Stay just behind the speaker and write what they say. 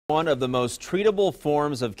One of the most treatable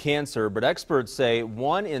forms of cancer, but experts say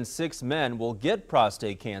 1 in 6 men will get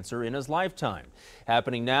prostate cancer in his lifetime.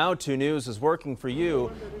 Happening now, 2 News is working for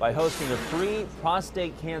you by hosting a free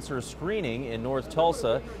prostate cancer screening in North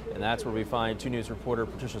Tulsa, and that's where we find 2 News reporter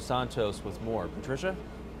Patricia Santos with more. Patricia?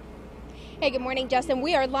 Hey, good morning, Justin.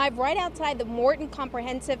 We are live right outside the Morton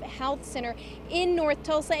Comprehensive Health Center in North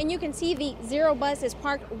Tulsa, and you can see the Zero bus is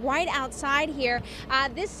parked right outside here.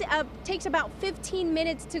 This takes about 15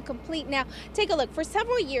 minutes to complete. Now, take a look. For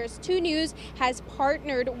several years, 2 News has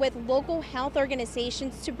partnered with local health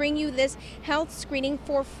organizations to bring you this health screening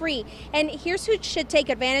for free. And here's who should take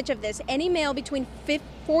advantage of this. Any male between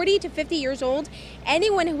 40 to 50 years old,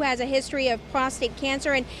 anyone who has a history of prostate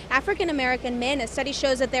cancer, and African American men. A study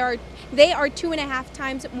shows that they are 2.5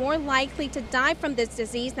 times more likely to die from this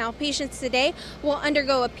disease. Now, patients today will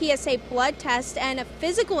undergo a PSA blood test and a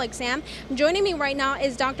physical exam. Joining me right now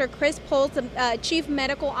is Dr. Chris Poles, the Chief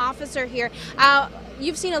Medical Officer here.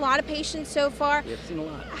 You've seen a lot of patients so far. Yeah, I've seen a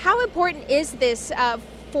lot. How important is this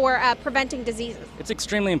for preventing diseases? It's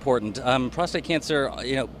extremely important. Prostate cancer,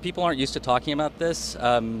 people aren't used to talking about this,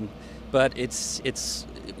 but it's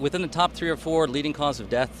within the top 3 or 4 leading cause of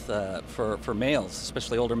death for males,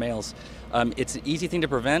 especially older males. It's an easy thing to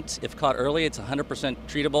prevent. If caught early, it's 100%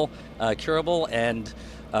 treatable, curable, and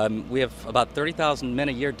we have about 30,000 men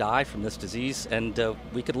a year die from this disease, and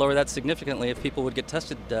we could lower that significantly if people would get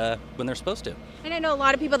tested when they're supposed to. And I know a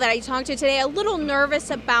lot of people that I talked to today are a little nervous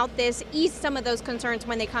about this. Ease some of those concerns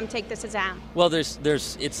when they come take this exam. Well,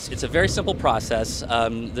 it's a very simple process.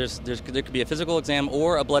 There could be a physical exam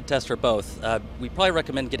or a blood test or both. We probably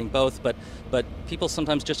recommend getting both, but people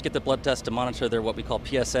sometimes just get the blood test to monitor their what we call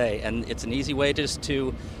PSA, and it's an easy way just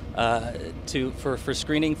for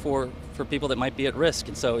screening for people that might be at risk.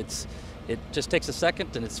 And so it just takes a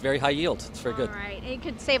second, and it's very high yield. It's very good. All right, and it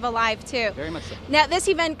could save a life too. Very much so. Now, this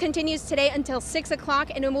event continues today until 6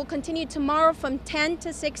 o'clock, and it will continue tomorrow from 10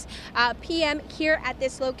 to 6 p.m. here at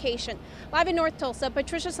this location. Live in North Tulsa,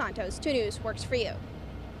 Patricia Santos, 2 News works for you.